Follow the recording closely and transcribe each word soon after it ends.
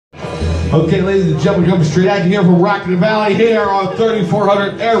Okay, ladies and gentlemen, coming straight out here from Rocket Valley here on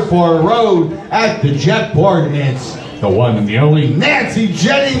 3400 Airport Road at the Jetport. It's the one and the only Nancy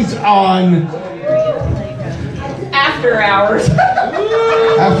Jennings on After Hours.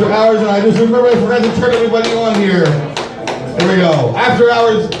 After Hours, and I just remember I forgot to turn everybody on here. There we go. After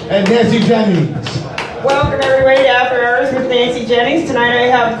Hours and Nancy Jennings. Welcome everybody to After Hours with Nancy Jennings. Tonight I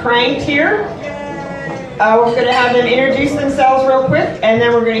have Cranked here. We're going to have them introduce themselves real quick, and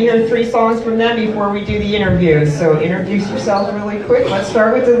then we're going to hear 3 songs from them before we do the interview. So introduce yourself really quick. Let's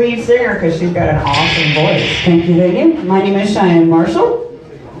start with the lead singer because she's got an awesome voice. Thank you, Hagen. My name is Cheyenne Marshall.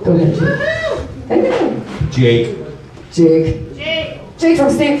 Go ahead, Jake. Jake from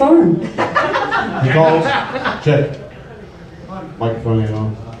State Farm. He calls. Check. Microphone ain't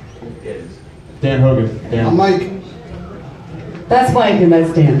on. Dan Hogan. Dan. I'm Mike. That's Mike and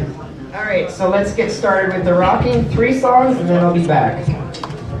that's Dan. All right, so let's get started with the rocking. 3 songs, and then I'll be back.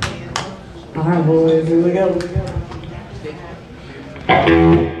 All right, boys, here we go.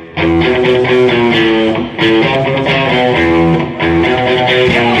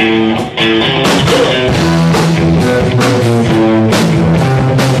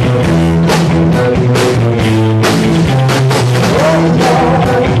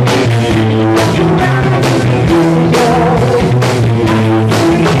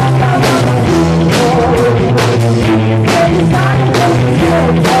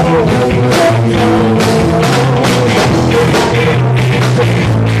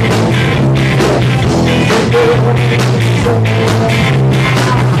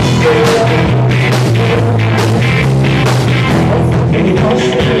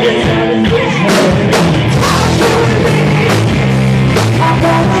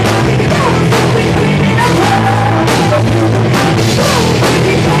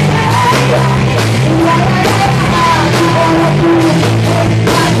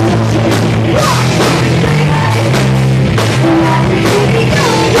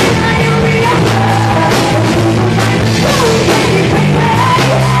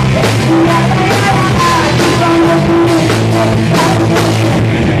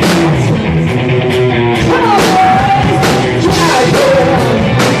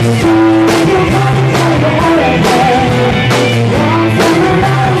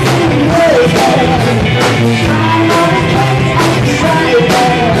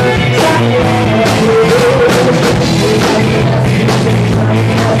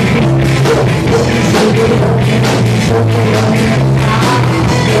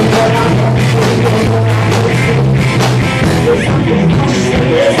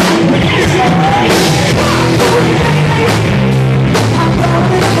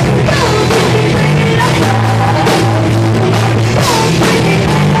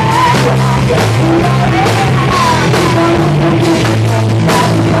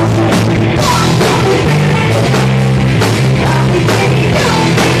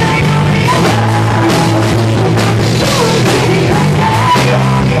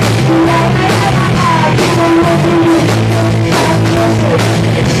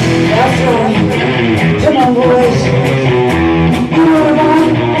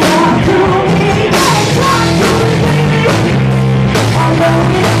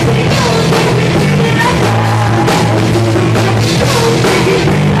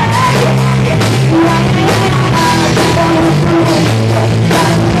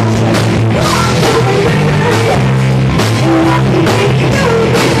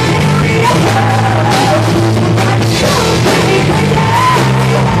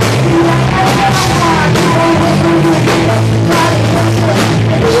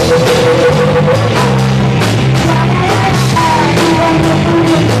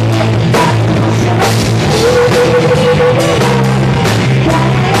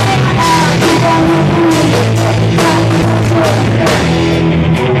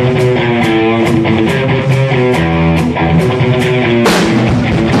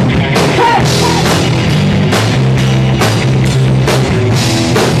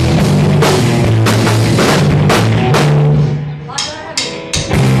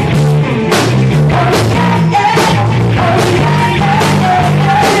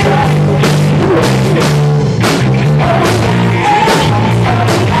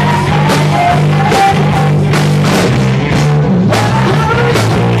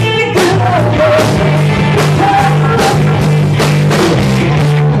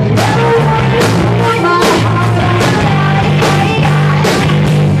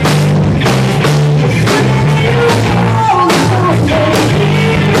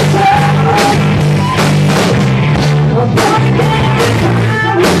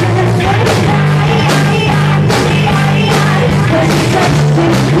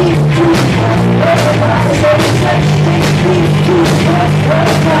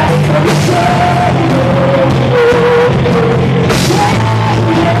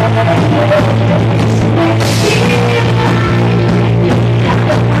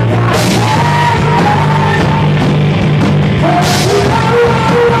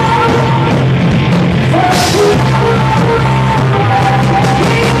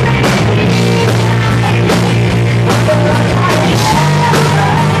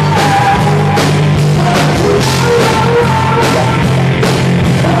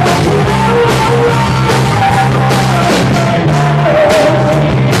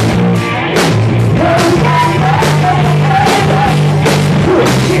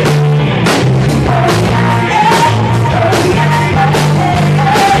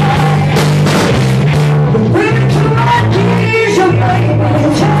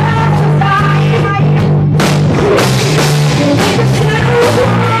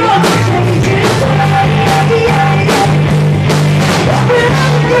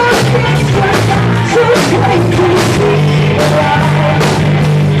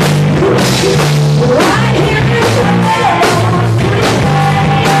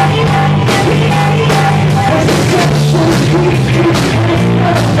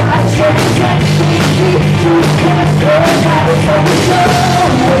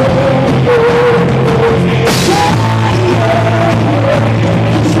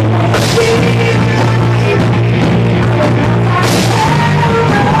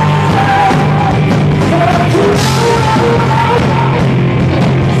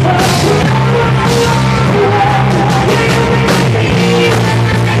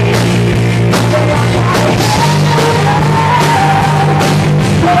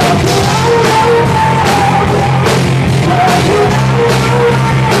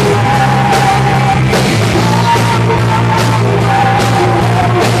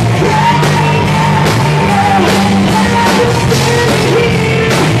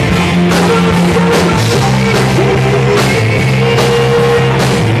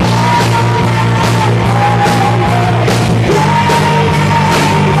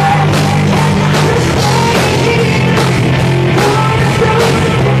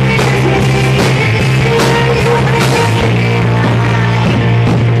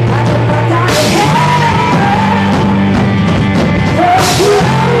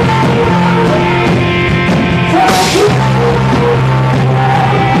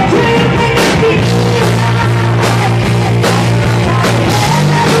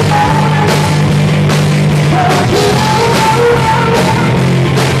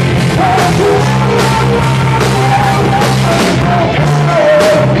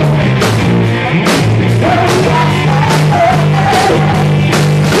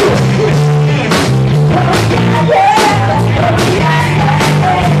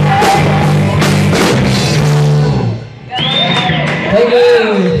 Thank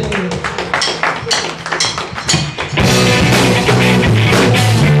you.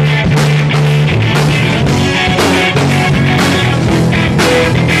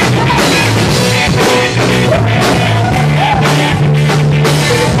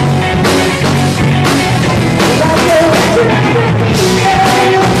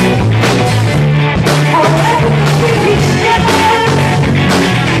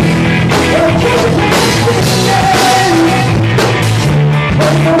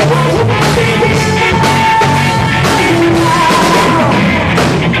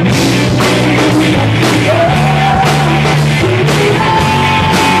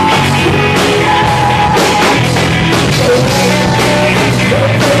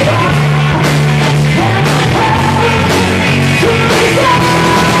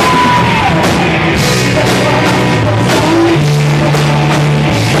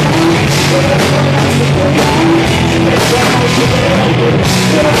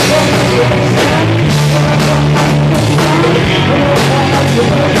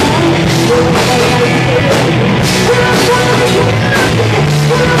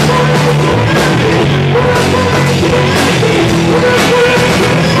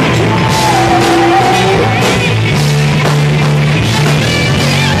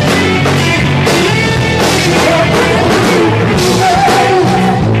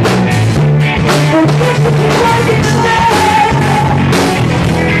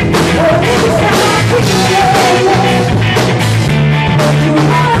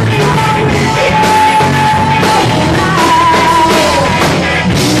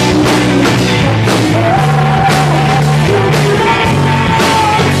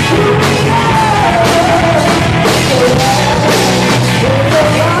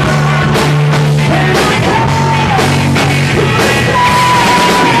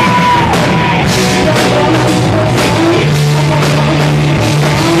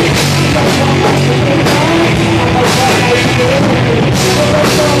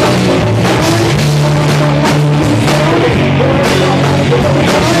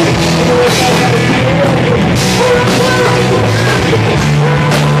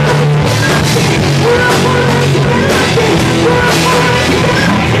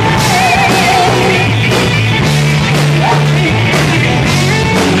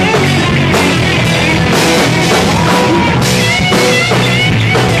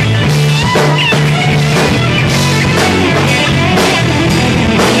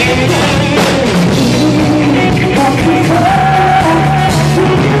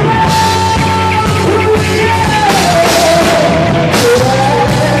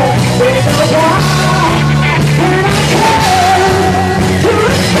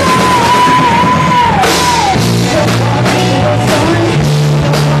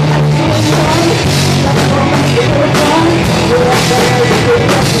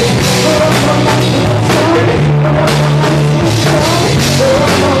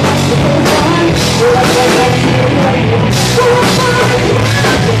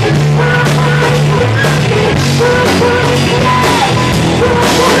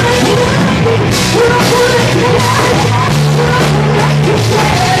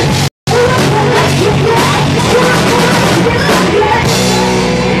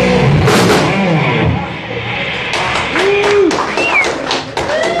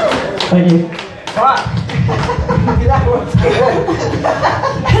 Thank you. Wow. That was good.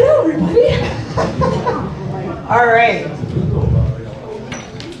 Hello, everybody. All right.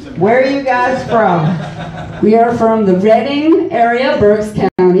 Where are you guys from? We are from the Redding area, Berks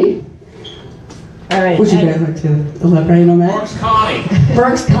County. All right. Would you guys like to elaborate on that? Berks County.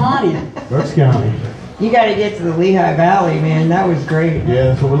 Berks County. Berks County. You got to get to the Lehigh Valley, man. That was great. Yeah,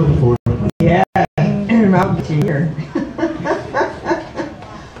 that's what we're looking for. Yeah. I'll get you here.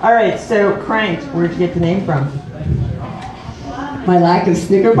 All right. So, Cranked, where'd you get the name from? My lack of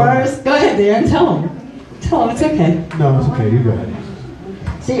Snicker bars. Go ahead, Dan. Tell them. Tell them it's okay. No, it's okay. You go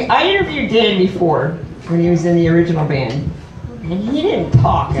ahead. See, I interviewed Dan before when he was in the original band, and he didn't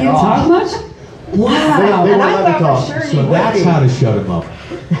talk You at didn't all. talk much? Wow. They And won't I let me thought talk. for sure he So would that's be. how to shut him up.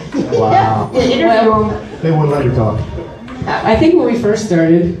 Wow. Yeah, interview Well- him. They wouldn't let me talk. I think when we first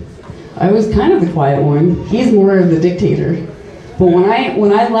started, I was kind of the quiet one. He's more of the dictator. But when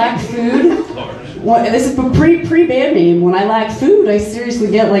I lack food, this is a pre-band name. When I lack food, I seriously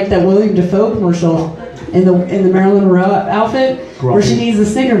get like that William Dafoe commercial in the Marilyn Monroe outfit where she Grumpy. needs a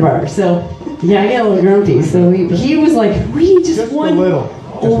Snicker bar. So yeah, I get a little grumpy. So he was like, we need just a one little.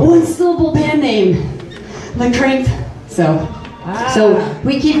 one syllable band name, like Cranked. So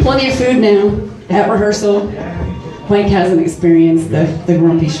we keep plenty of food now at rehearsal. Mike hasn't experienced the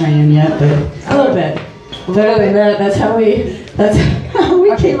grumpy Cheyenne yet, but a little bit. Better than that, that's how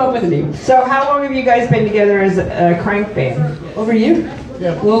we came up with the name. So how long have you guys been together as a crank band? Over a year?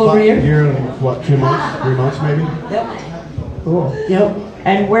 Yeah, A little over a year. and what, 2 months, 3 months maybe? Yep. Cool. Yep.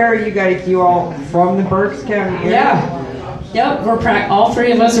 And where are you guys? You all from the Berks County area? Yeah. Yep. We're all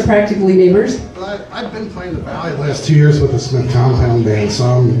three of us are practically neighbors. But I've been playing the Valley the last 2 years with the Smith Compound Band, so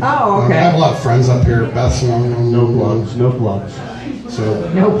Oh, okay. I have a lot of friends up here. Beth's one of them. No plugs, no plugs. So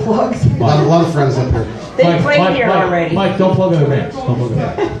No plugs. a lot of friends up here. They played here already. Mike, don't plug other bands. Don't plug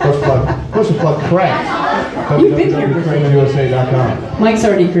other bands. First plug Craig. You've been here before. www.craignsusa.com. Mike's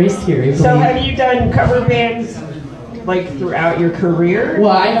already graced here. I So believe. have you done cover bands like throughout your career?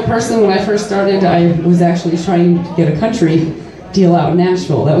 Well, I know personally when I first started, I was actually trying to get a country deal out in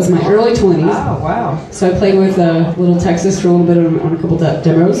Nashville. That was my early 20s. Oh, wow. So I played with Little Texas for a little bit on a couple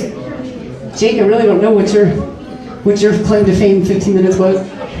demos. Jake, I really don't know what your claim to fame 15 minutes was.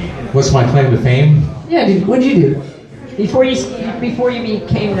 What's my claim to fame? Yeah, dude, what'd you do? Before you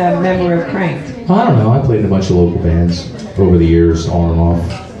became the member of Cranked. I don't know. I played in a bunch of local bands over the years, on and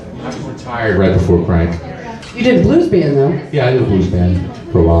off. I was retired right before Crank. You did a blues band though, Yeah, I did a blues band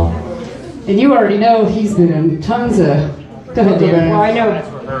for a while. and you already know he's been in tons of. Go ahead, Dan. Well, I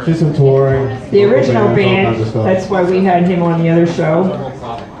know Just some touring. the original all band. kinds of stuff. That's why we had him on the other show.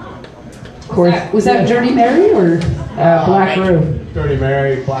 Of course, Was that Dirty Mary or? Black Roof. Dirty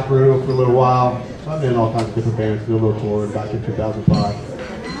Mary, Black Roof for a little while. I've been in all kinds of different bands, did a little tour back in 2005.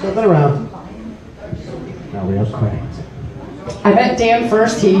 So I've been around. Now we have Craig. I met Dan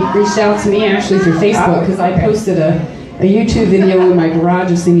first. He reached out to me actually through Facebook because I posted a YouTube video in my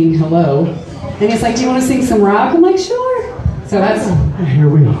garage of singing Hello. And he's like, do you want to sing some rock? I'm like, sure. So that's, Here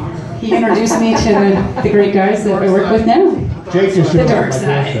we are. he introduced me to the great guys that I work with now. Jake just The showed up dark at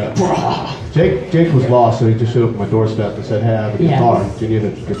my side. doorstep. Jake was lost, so he just showed up at my doorstep and said, hey, I have a Yeah. guitar. Do you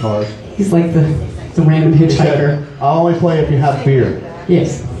need a guitar? He's like the random He hitchhiker. said, I'll only play if you have beer.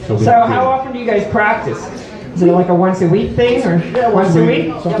 Yes. So, we So have how beer. often do you guys practice? Is it like a once a week thing or once a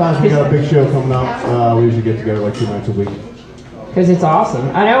week? Sometimes we got a big show coming up. We usually get together like 2 nights a week. Because it's awesome.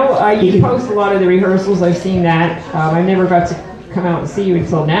 I know you post a lot of the rehearsals. I've seen that. I never got to come out and see you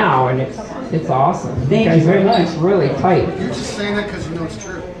until now, and it's awesome. Thank guys you very are much. Really tight. You're just saying that because you know it's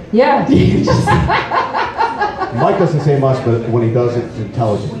true. Yeah. Mike doesn't say much, but when he does, it's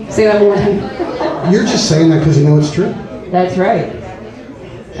intelligent. Say that one more time. You're just saying that because you know it's true. That's right.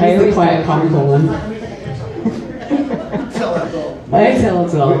 He's the quiet, comical one. I tell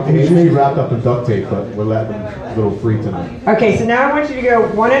it all. He's usually wrapped up in duct tape, but we're letting him a little free tonight. Okay, so now I want you to go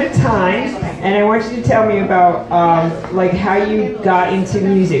one at a time, and I want you to tell me about like how you got into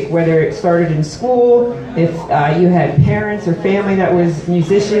music, whether it started in school, if you had parents or family that was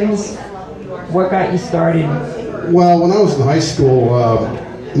musicians. What got you started? Well, when I was in high school,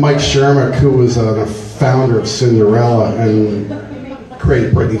 Mike Shermick, who was the founder of Cinderella and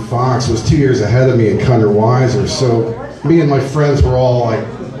created Brittany Fox, was 2 years ahead of me in Kinder Wiser. So me and my friends were all like,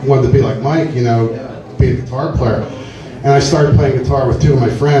 wanted to be like Mike, you know, be a guitar player. And I started playing guitar with two of my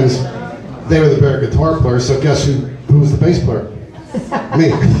friends. They were the better guitar players, so guess who was the bass player?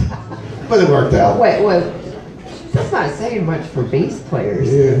 Me. But it worked out. Wait, that's not saying much for bass players.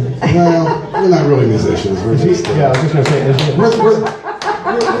 Yeah. Well, we're not really musicians. We're just, Yeah, I was just gonna say, we're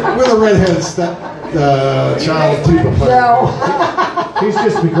the redheaded child of tuba player. No, he's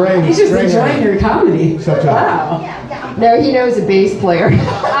just the gray. He's just gray enjoying hair. your comedy. Except John. Wow. no, he knows a bass player.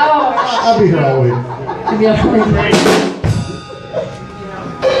 I'll be here all week.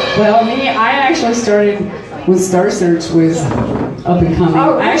 Well, me, I actually started when Star Search was up and coming.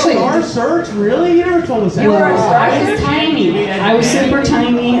 Oh, I actually, Star Search? Really? You never told us that. You were on Star I was tiny. I was super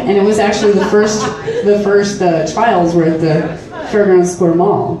tiny, and it was actually the first trials were at the Fairgrounds Square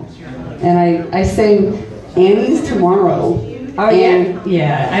Mall, and I sang Annie's Tomorrow. Oh, yeah? And,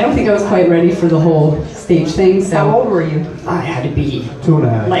 yeah. I don't think I was quite ready for the whole stage thing. So How old were you? I had to be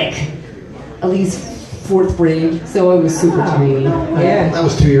 2.5. like at least 4th grade, so I was super tiny. Yeah. That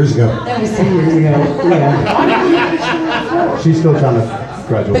was 2 years ago. That was 10 years ago. Yeah. She's still trying to But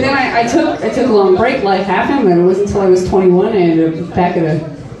graduate. then I took a long break. Life happened, and it wasn't until I was 21 I ended up back at a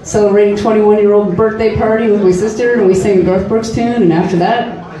celebrating 21-year-old birthday party with my sister, and we sang a Garth Brooks tune. And after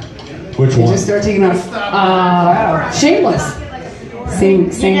that, Which it one? just started taking off. Shameless.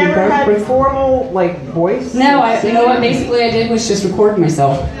 You Sang never Garth had Brooks. formal like voice? No, you know what? Basically, I did was just record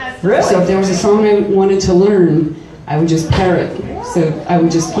myself. Really? So if there was a song I wanted to learn, I would just parrot. So I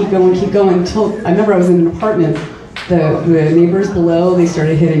would just keep going until I remember I was in an apartment. The neighbors below, they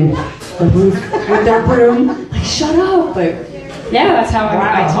started hitting the roof with their broom. Like, shut up! But yeah, that's how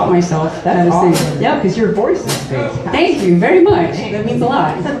I taught myself how That's to awesome. sing. Yep. Because your voice is big. Thank you very much. That means a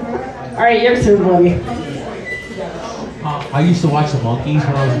lot. All right, your turn, buddy. I used to watch the Monkees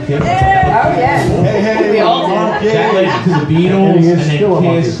when I was a kid. Oh, yeah. Hey, We all did. That led to the Beatles, And he and is then still a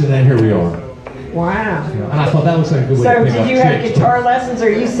Kiss, and then here we are. Wow. And I thought that looks like a good way So to pick did up you have chicks. guitar lessons or are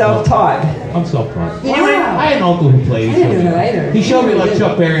you self-taught? I'm self-taught. You know what? Wow. I had an uncle who played. I didn't know that either. He showed me like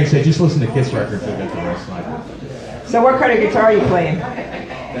Chuck Berry and said, just listen to Kiss records and get the rest. And I did. So what kind of guitar are you playing?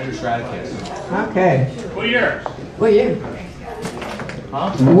 Fender Stratocaster. Okay. What year?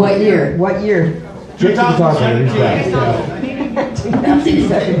 Huh? What year? What year? Jake's a guitar player. He's back.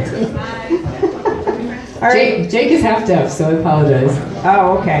 2017. All right. Jake is half deaf, so I apologize.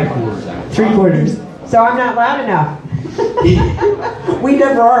 Oh, okay. 3/4. So I'm not loud enough. We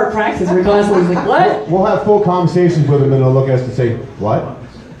never are at practice. We're constantly like, what? We'll have full conversations with him and they'll look at us and say, what?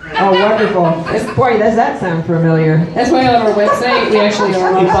 Oh, wonderful. Boy, does that sound familiar. That's why on our website we actually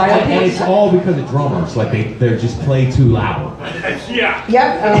are on bio And page. it's all because of drummers. Like they're just play too loud. Yep.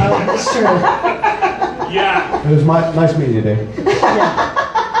 It's true. It was nice meeting you, Dave.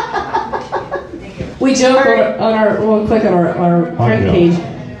 We joke All right. on our real quick on our print yeah. page.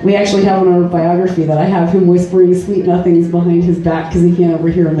 We actually have on our biography that I have him whispering sweet nothings behind his back because he can't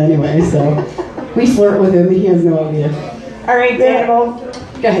overhear him anyway. So we flirt with him and he has no idea. All right, Daniel.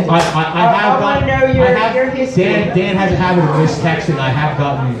 Go ahead. I have I wanna gotten. know your- I have, your history. Dan has a habit of mistexting. I have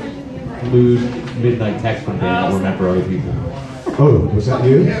gotten lose midnight text from Dan. I don't remember other people. Oh, was that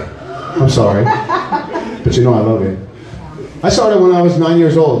you? I'm sorry. But you know I love you. I started when I was 9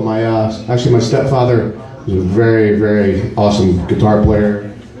 years old. Actually, my stepfather was a very, very awesome guitar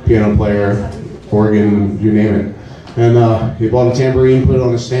player, piano player, organ, you name it. And he bought a tambourine, put it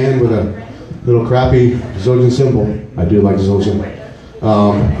on a stand with a little crappy Zildjian cymbal. I do like Zildjian.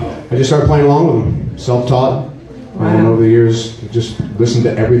 I just started playing along with him, self-taught. And over the years, just listened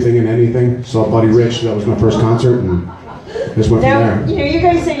to everything and anything. Saw Buddy Rich, that was my first concert, and just went from Now, there. you know, you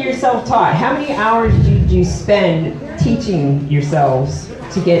guys say you're self-taught. How many hours did you spend teaching yourselves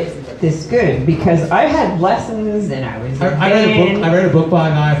to get this good? Because I had lessons and I was. I read a book by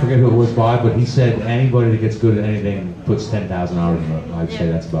a guy. I forget who it was by, but he said anybody that gets good at anything puts 10,000 hours in it. I'd say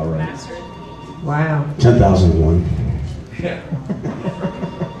that's about right. Wow. 10,001.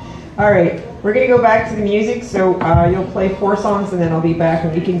 All right, we're gonna go back to the music. So you'll play 4 songs, and then I'll be back,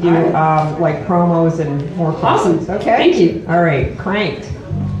 and we can do like promos and more. Awesome. Promos, okay. Thank you. All right, Cranked.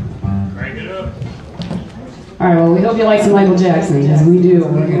 All right. Well, we hope you like some Michael Jackson because we do.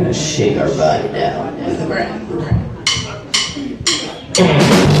 We're gonna shake our body down to the ground.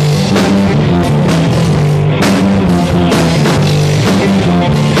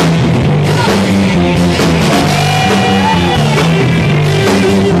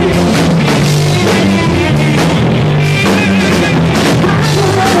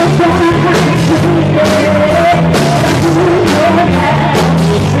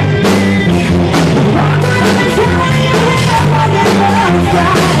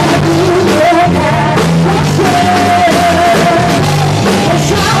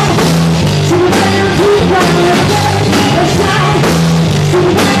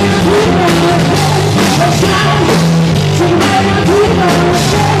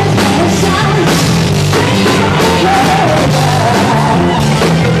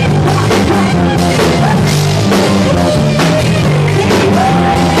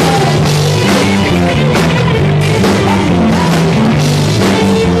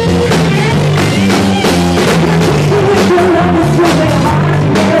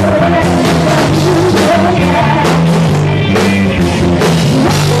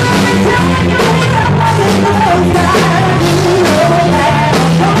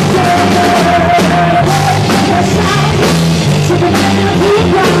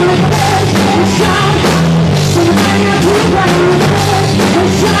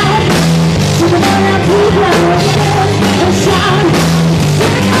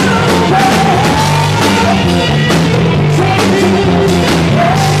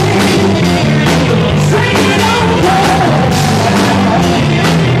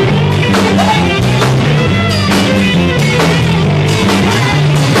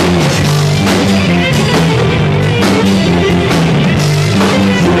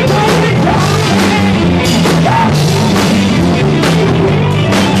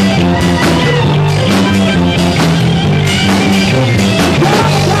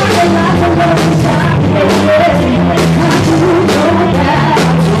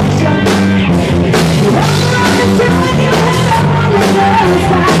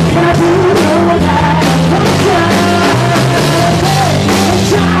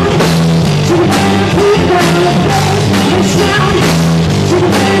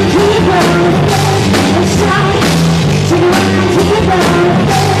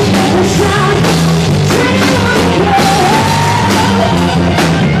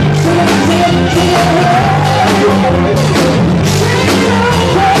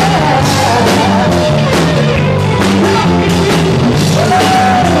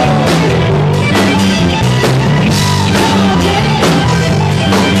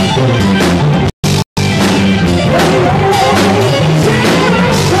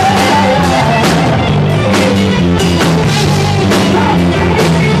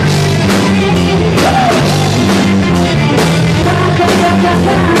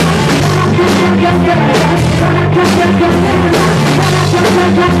 Yes,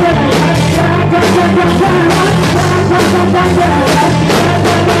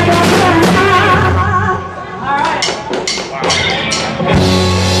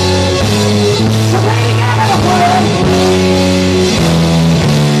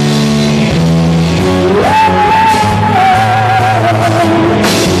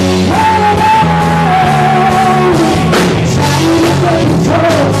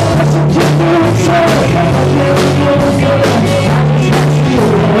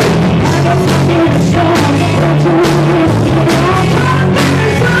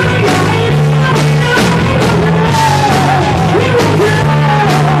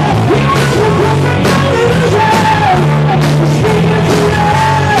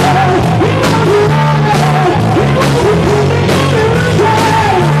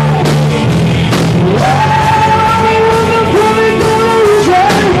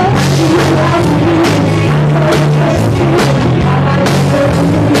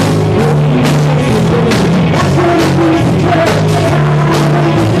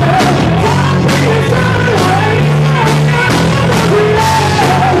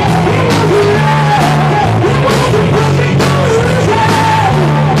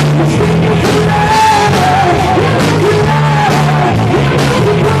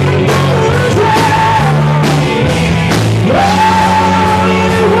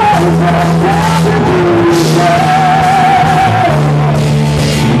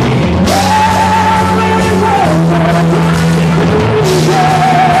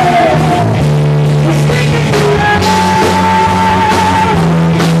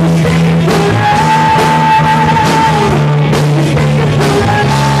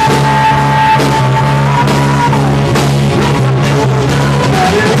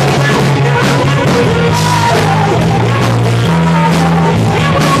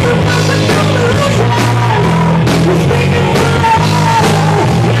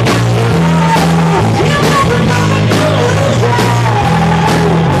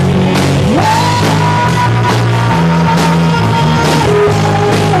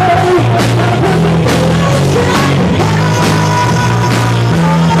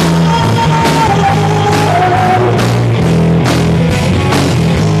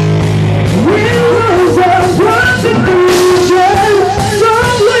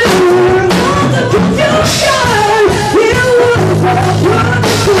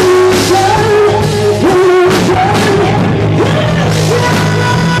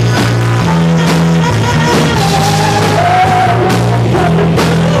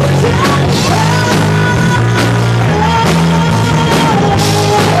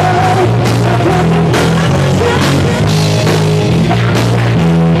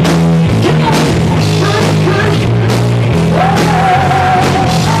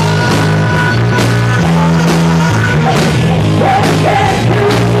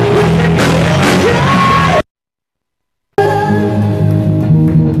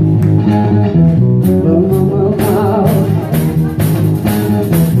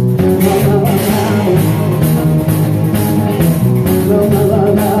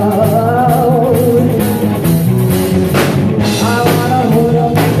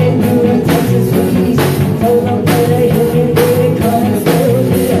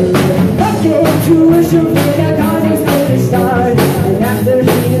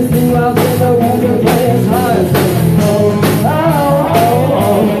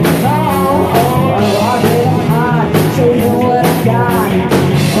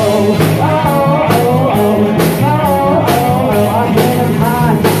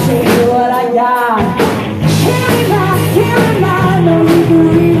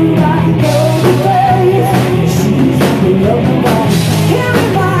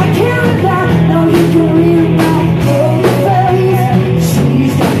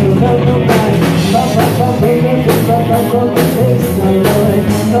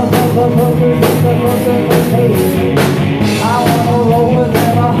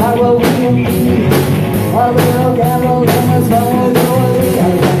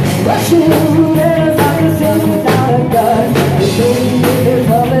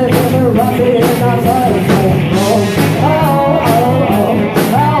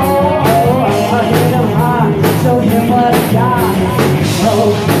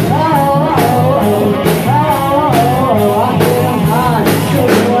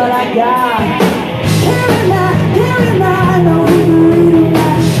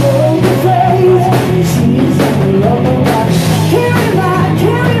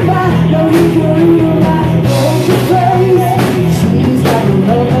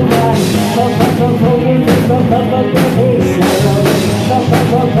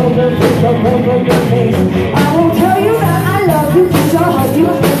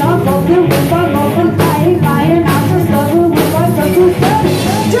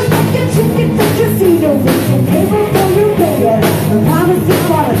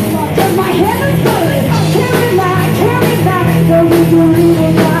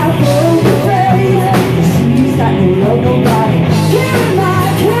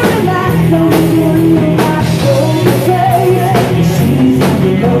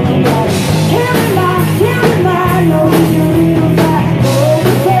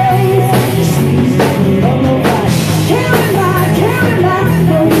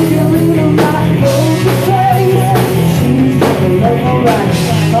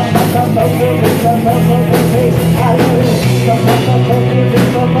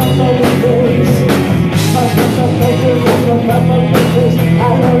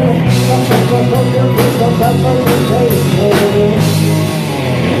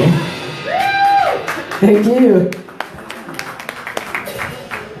 Thank you.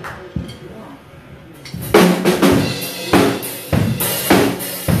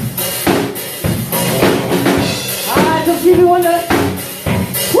 Just give me one minute.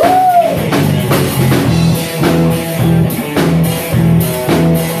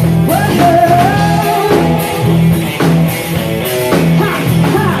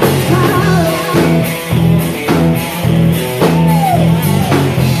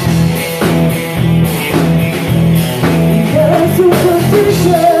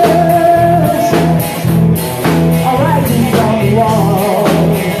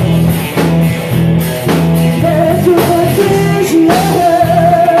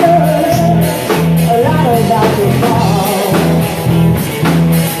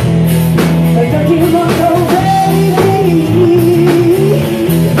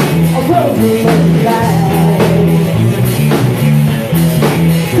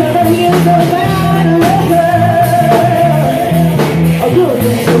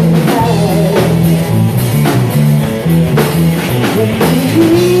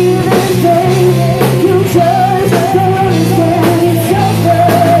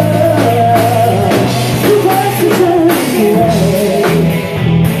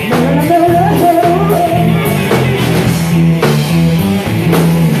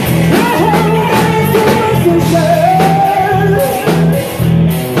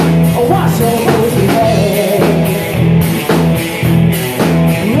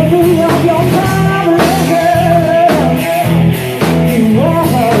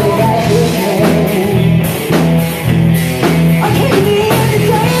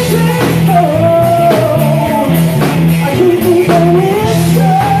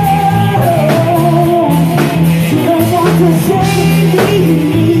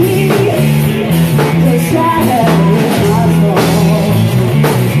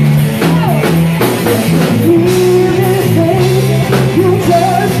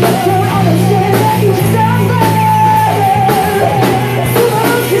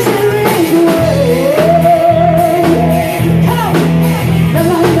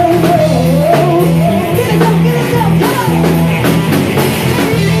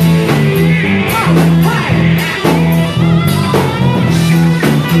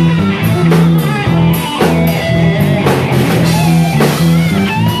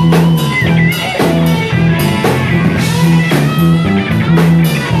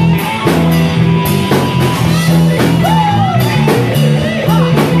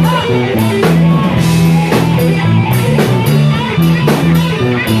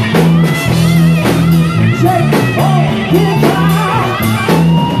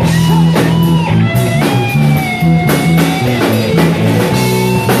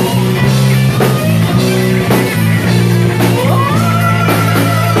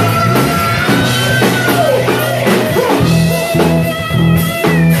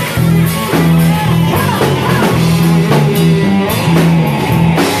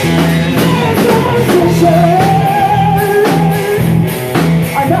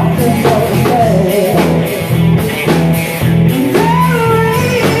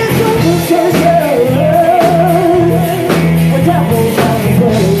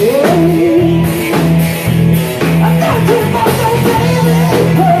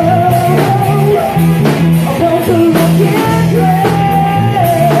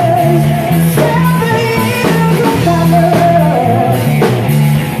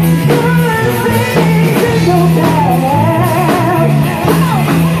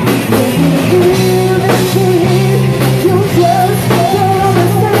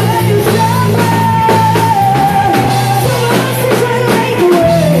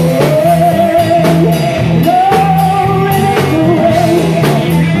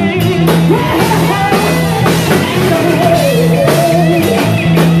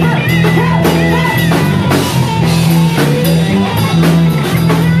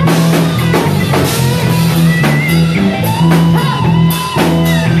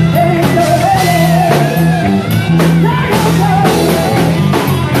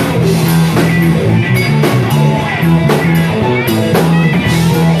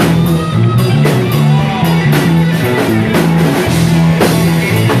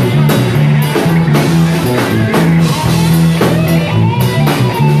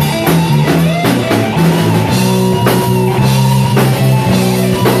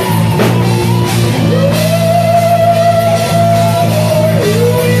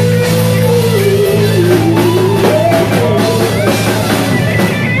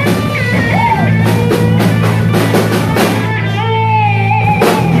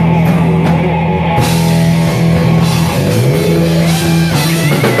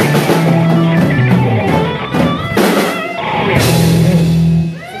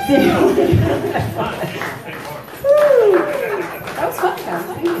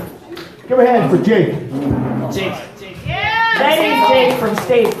 Give a hand for Jake. Jake. That is Jake from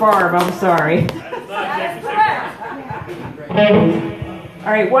State Farm. I'm sorry.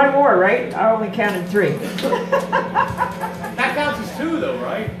 All right, one more, right? I only counted 3. That counts as 2, though,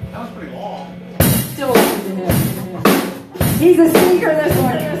 right? That was pretty long. Still listen to him. He's a sneaker, this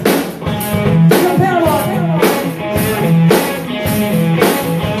one. Go pedal walk.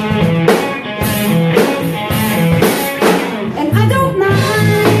 And I don't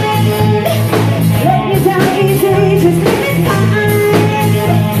mind letting you down easy, just give it time.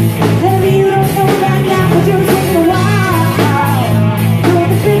 Maybe you don't know right now, but you'll take a while. You're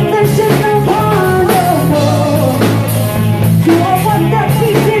the thing that should no harm, no more. You are what that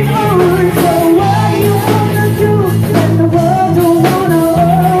keeps it on. So what are you gonna do when the world don't wanna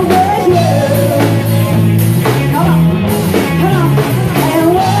obey you? Come on, come on. And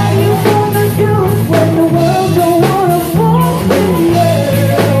what are you gonna do when the world don't wanna fall with you?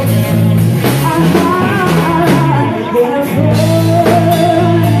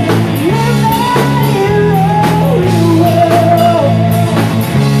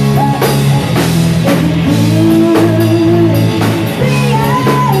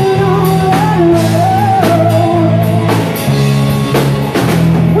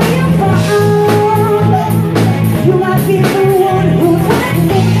 You might be the one who's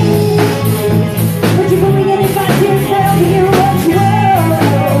hiding, but you're going anybody to tell you what you are.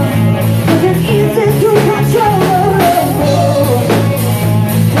 'Cause it's easy to control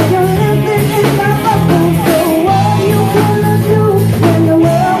when you're living in my bubble. So what are you gonna do when the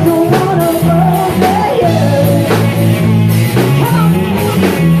world don't wanna obey you? Come on.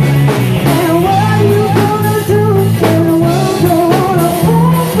 And what are you gonna do when the world don't wanna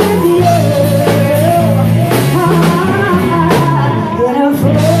fall with you?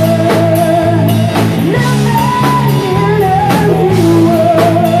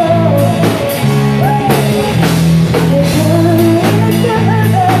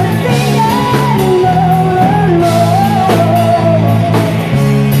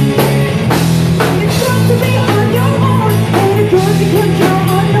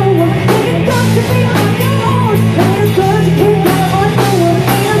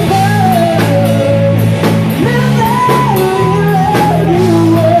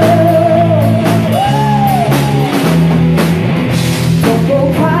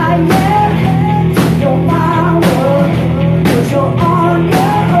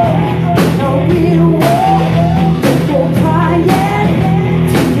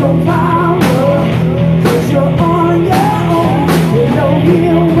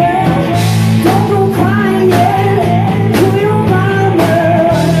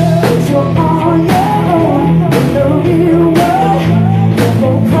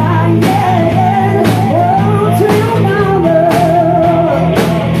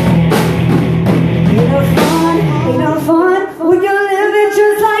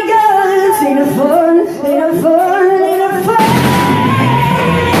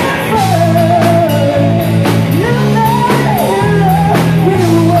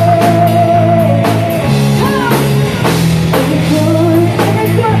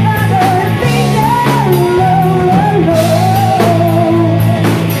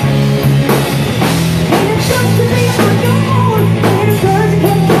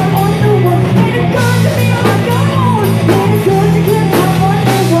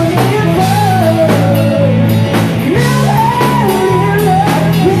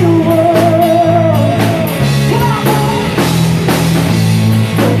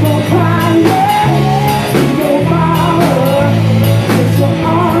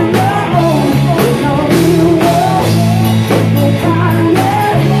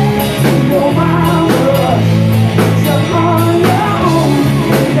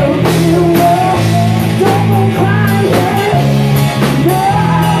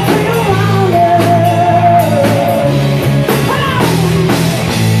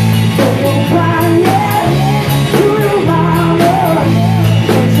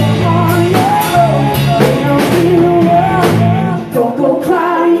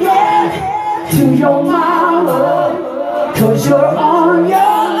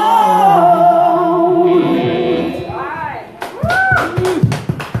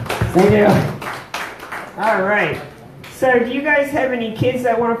 Thank you. All right. So do you guys have any kids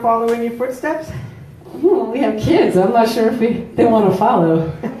that want to follow in your footsteps? Well, we have kids. I'm not sure if they want to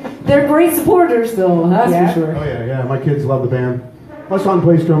follow. They're great supporters, though. That's Yeah? for sure. Oh yeah, my kids love the band. My son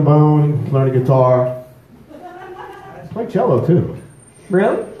plays trombone, learning guitar. Play cello too.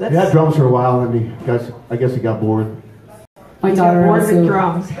 Really? He had drums for a while, and I guess he got bored. My daughter Bored also. with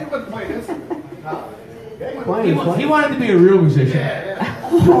drums. Playing. He wanted to be a real musician.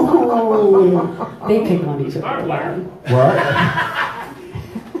 Oh, they pick on each other. What?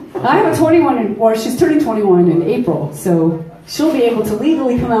 I have a 21, or she's turning 21 in April, so she'll be able to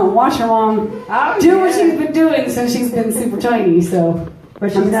legally come out and watch her mom do what she's been doing since she's been super tiny. So,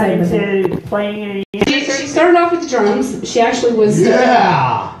 But she's not into playing any. She started off with the drums. She actually was.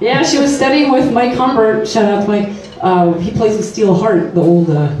 Yeah. Yeah, she was studying with Mike Humbert. Shout out to Mike. He plays with Steel Heart, the old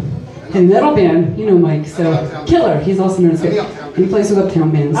heavy metal band. You know Mike. So Killer. He's also known as good. And he plays with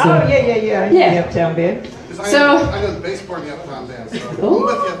Uptown Band. So. Oh yeah. Yeah. The Uptown Band. So- I know the bass part in the Uptown Band, so Oh. I'm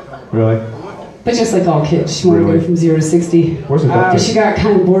with you. Really? But just like all kids, she wanted to Really? go from 0 to 60. Where's the doctor? She got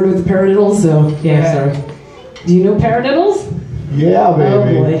kind of bored with the paradiddles, so yeah. Sorry. Do you know paradiddles? Yeah, Oh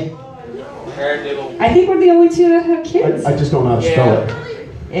baby. boy. I think we're the only two that have kids. I just don't know how to spell it.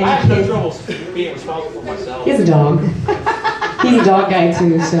 I have no trouble being responsible for myself. He has a dog. He's a dog guy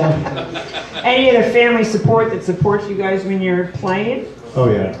too, so. Any other family support that supports you guys when you're playing?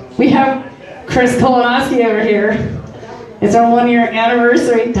 Oh yeah. We have Chris Kolonowski over here. It's our 1-year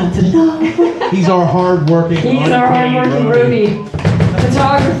anniversary. Da, da, da. He's our hard-working, He's our hard-working Rudy.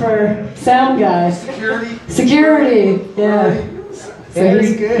 Photographer, sound guy. Security. Yeah. So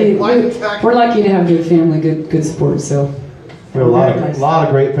Very good. We're lucky to have good family, good support. So. We have a lot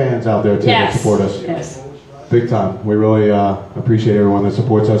of great fans out there too that support us. Yes. Big time. We really appreciate everyone that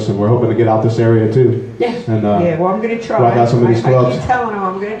supports us, and we're hoping to get out this area too. Yeah. And Yeah, well, I'm going to try. rock out some of these clubs. I keep telling them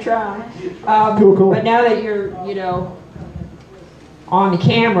I'm going to try. Cool. But now that you're, on the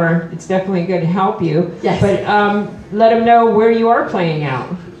camera, it's definitely going to help you. Yes. But let them know where you are playing out.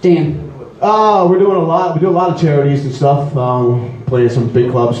 Dan. we're doing a lot. We do a lot of charities and stuff. Playing some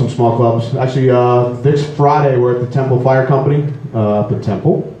big clubs, some small clubs. Actually, this Friday we're at the Temple Fire Company up in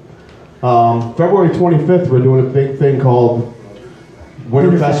Temple. February 25th, we're doing a big thing called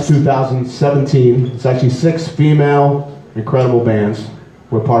Winterfest 2017. It's actually 6 female incredible bands.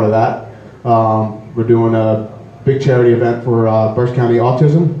 We're part of that. We're doing a big charity event for Berks County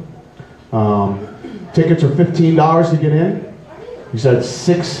Autism. Tickets are $15 to get in. You said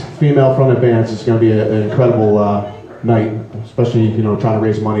 6 female fronted bands. It's going to be an incredible night, especially trying to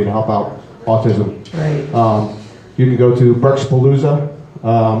raise money to help out autism. Right. You can go to Berkspalooza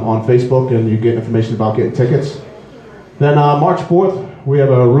on Facebook and you get information about getting tickets. Then March 4th, we have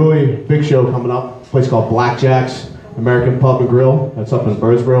a really big show coming up. A place called Blackjack's American Pub and Grill. That's up in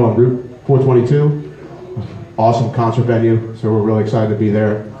Birdsboro on Route 422. Awesome concert venue, so we're really excited to be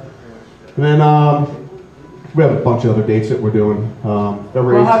there. And then we have a bunch of other dates that we're doing. Well,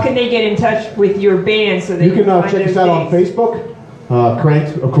 how can they get in touch with your band so they you can find check those us out on dates? Facebook,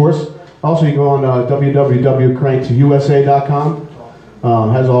 Cranked, of course. Also, you can go on www.crankedusa.com.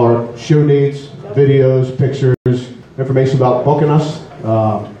 Has all our show dates, videos, pictures, information about booking us.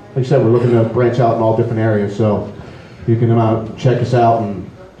 Like I said, we're looking to branch out in all different areas, so you can check us out and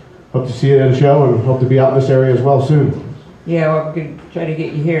hope to see you at a show and hope to be out in this area as well soon. Yeah, well, I'm going to try to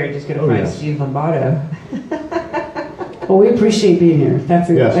get you here. Just going to find Steve Lombardo. Well, we appreciate being here. That's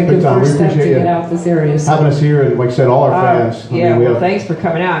a Yes, good big time. first We step to appreciate get you out this area. So. Having us here, and like I said, all our fans. Yeah, we well, have, thanks for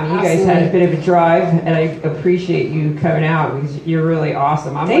coming out. I mean, you guys had a bit of a drive, and I appreciate you coming out because you're really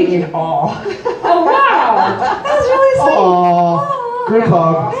awesome. I'm Thank like you. in awe. Oh wow, that was really sweet. Aww, group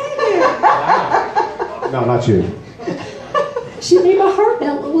hug. No, not you. She made my heart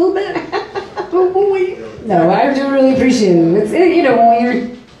melt a little bit. Oh boy. No, I do really appreciate it. It's when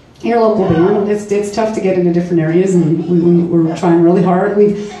you're a local band, it's tough to get into different areas, and we're trying really hard.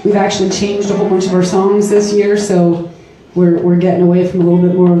 We've actually changed a whole bunch of our songs this year, so we're getting away from a little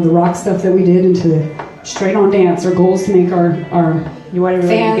bit more of the rock stuff that we did into straight on dance. Our goal is to make our You want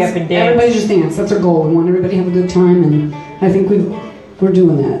everybody fans, to get up and dance. everybody just dance. That's our goal. We want everybody to have a good time, and I think we're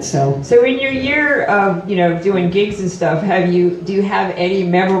doing that. So in your year of doing gigs and stuff, do you have any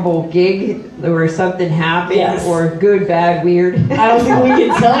memorable gig where something happened, Yes. or good, bad, weird? I don't think we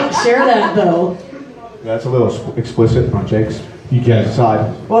can share that though. That's a little explicit on Jake's You can.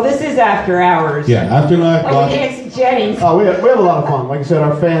 side. Well, this is after hours. Yeah, after that, Like Nancy Jennings. Oh, we have a lot of fun. Like I said,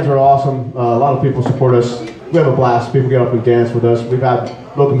 our fans are awesome. A lot of people support us. We have a blast. People get up and dance with us. We've had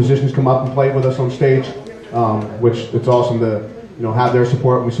local musicians come up and play with us on stage, which it's awesome to have their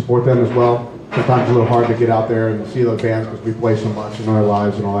support. We support them as well. Sometimes it's a little hard to get out there and see those bands because we play so much in our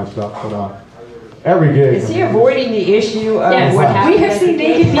lives and all that stuff. But every gig. Is he avoiding the issue of Yes, what happened? we have seen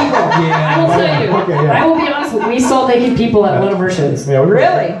naked people. I will tell you. Okay, yeah. I will be honest with you. We saw naked people at one of our shows. Yeah, we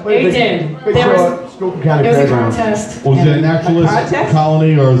Really? played a They big- did. Big There show was- at Skokie County It was a Fairgrounds. contest. Was it an A actualist contest?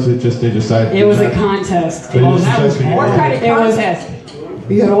 colony, or is it just they decided? It was a contest. They just decided to What get kind of It was- contest?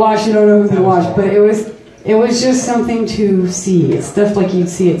 You gotta watch. You don't know who's gonna watch, but it was It was just something to see. It's stuff like you'd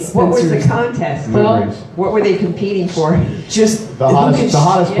see at Spencer's. What was the contest? Well, What were they competing for? just The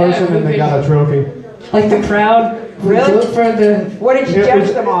hottest person, and they got a trophy. like the crowd. would Really? vote for the. What did you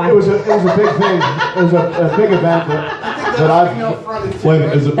judge them on? It was a big thing. It was a big event that I've. Wait,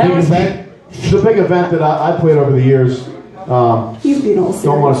 is it a That big was- event? It's a big event that I played over the years. He's being all serious.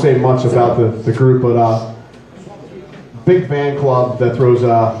 Don't want to say much about the group, but big fan club that throws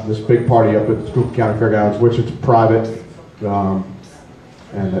this big party up at Schuylkill County Fairgrounds, which it's private, and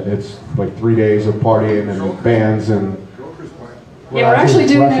it's like 3 days of partying and bands and. Yeah, we're actually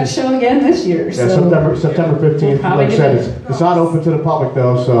doing that show again this year. Yeah, So. September 15th. We'll probably Like I said, get it's not open to the public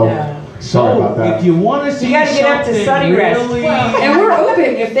though, so Yeah. sorry about that. If you want to see You gotta get up to something Sunny Rest. really, And we're open.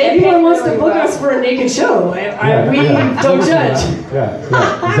 If anyone wants to book us for a naked show, we don't judge. Yeah. Is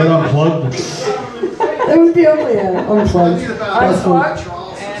that unplugged? That would be only unplugged. Unplugged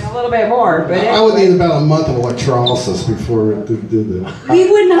and a little bit more, but I would need about a month of electrolysis before we did that. We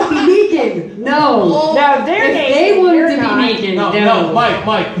would not be naked. No. no, they're If naked. they wanted you're to not. be naked, no,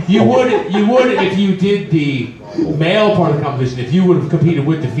 Mike, you would if you did the male part of the competition. If you would have competed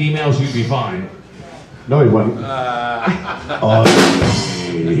with the females, you'd be fine. No, he wouldn't.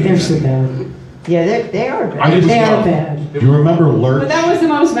 They're so bad. Yeah, they are. I just They are love- bad. Do you remember Lurch? But that was the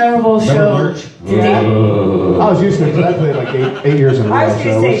most memorable Remember show. Lurch? I was used to it because I played like eight years in a row. I was going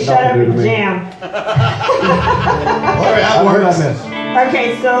so to it say, was shut up nothing to do and to me. jam. What did I miss?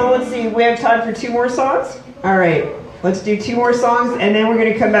 Okay, so let's see. We have time for 2 more songs? All right. Let's do 2 more songs, and then we're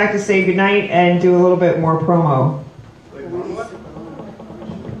going to come back to say goodnight and do a little bit more promo.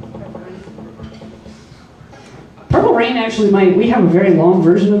 Purple Rain actually might. We have a very long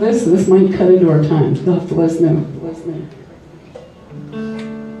version of this, so this might cut into our time. You'll have to let us know.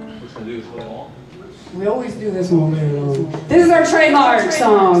 We always do this one very long. This is our trademark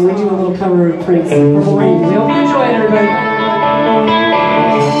song. We do a little cover of Prince, Purple Rain. We hope you enjoy it, everybody.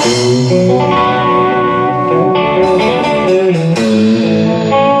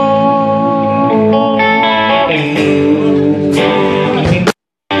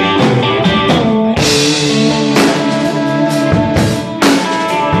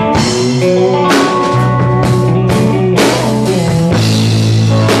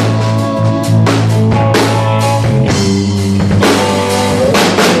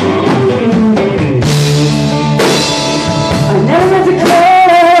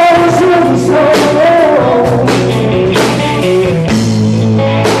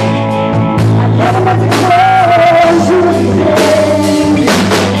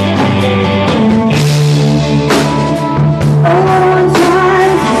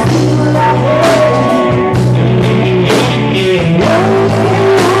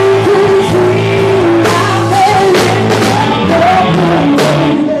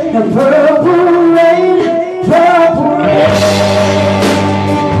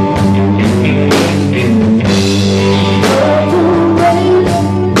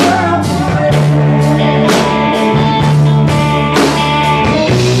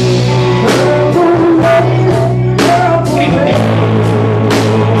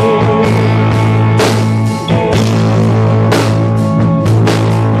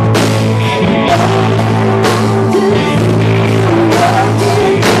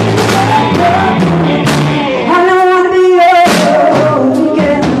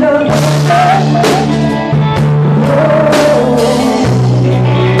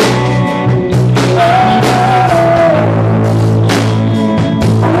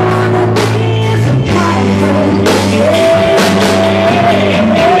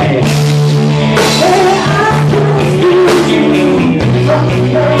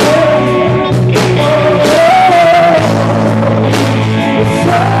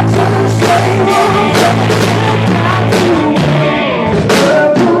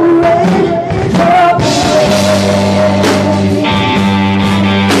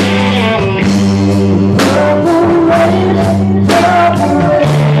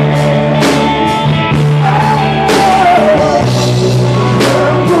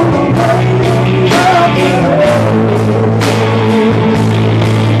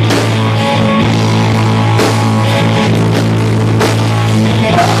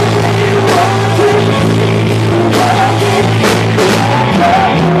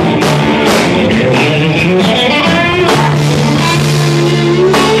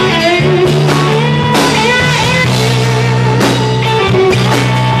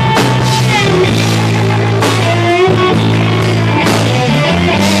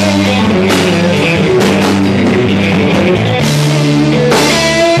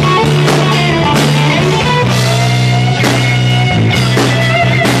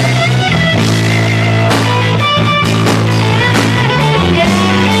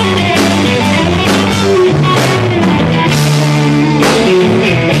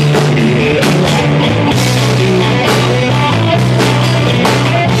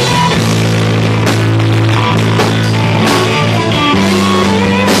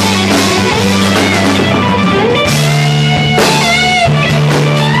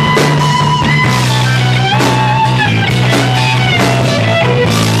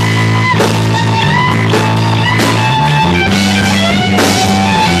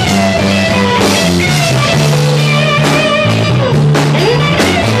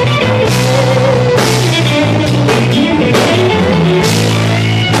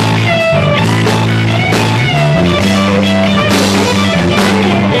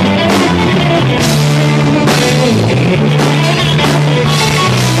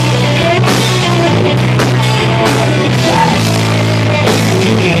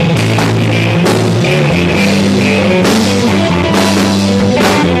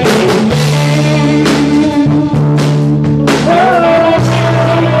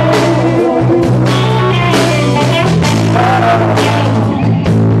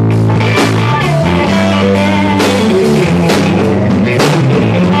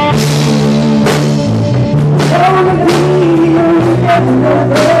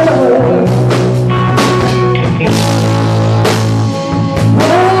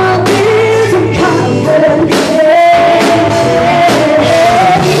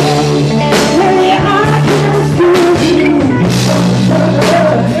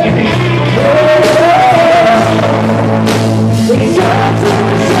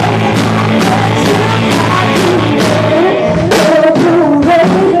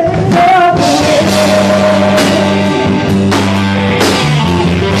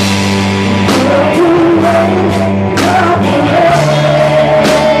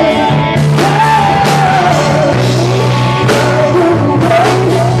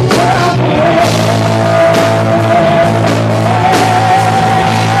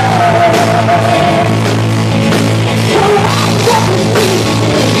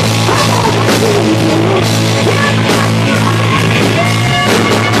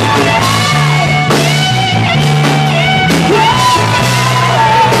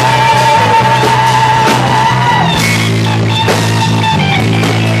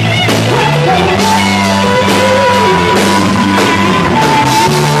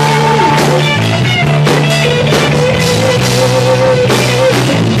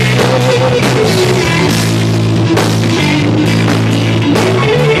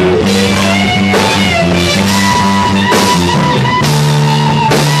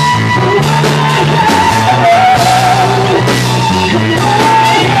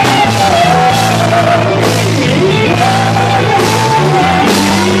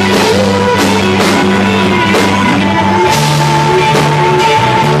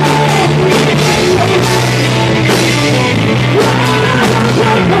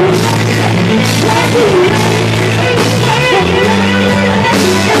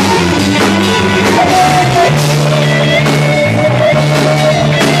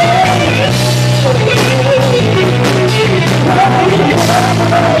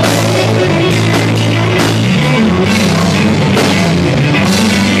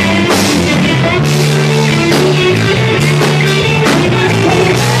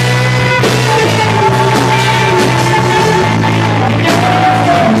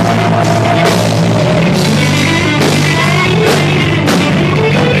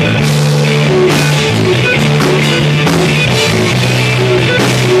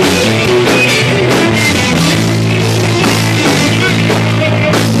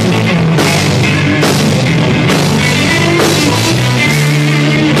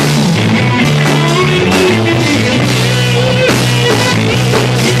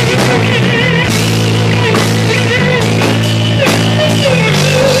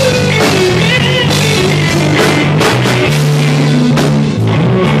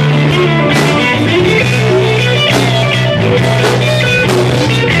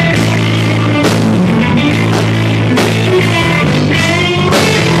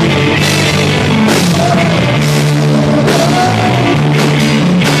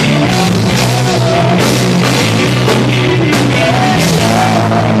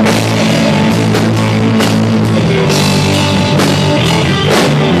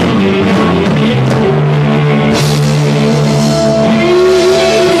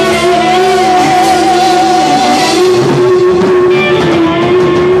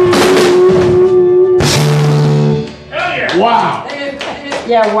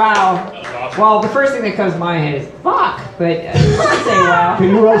 Yeah, wow. Well, the first thing that comes to my head is fuck, but you can say wow. Can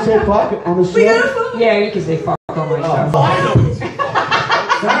you really say fuck on the show? Yeah, you can say fuck on my show.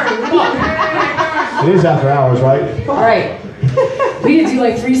 It is after hours, right? All right. We could do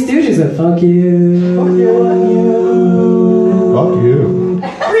like Three Stooges of fuck you. Fuck you.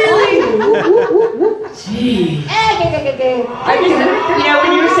 Really? Jeez. I just,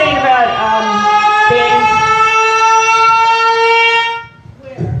 when you were saying about bands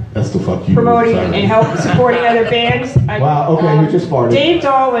That's the fuck you. promoting Sorry. and supporting other bands. Wow, okay, who just farted? Dave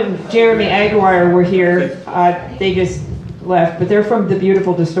Dahl and Jeremy Aguirre were here. They just left, but they're from The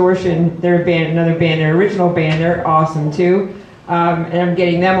Beautiful Distortion. They're a band, another band, their original band. They're awesome too. And I'm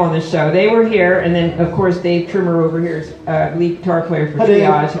getting them on the show. They were here, and then of course Dave Trimmer over here is lead guitar player for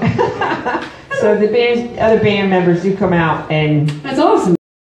Triage. So the other band members do come out and That's awesome.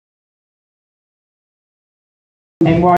 watch.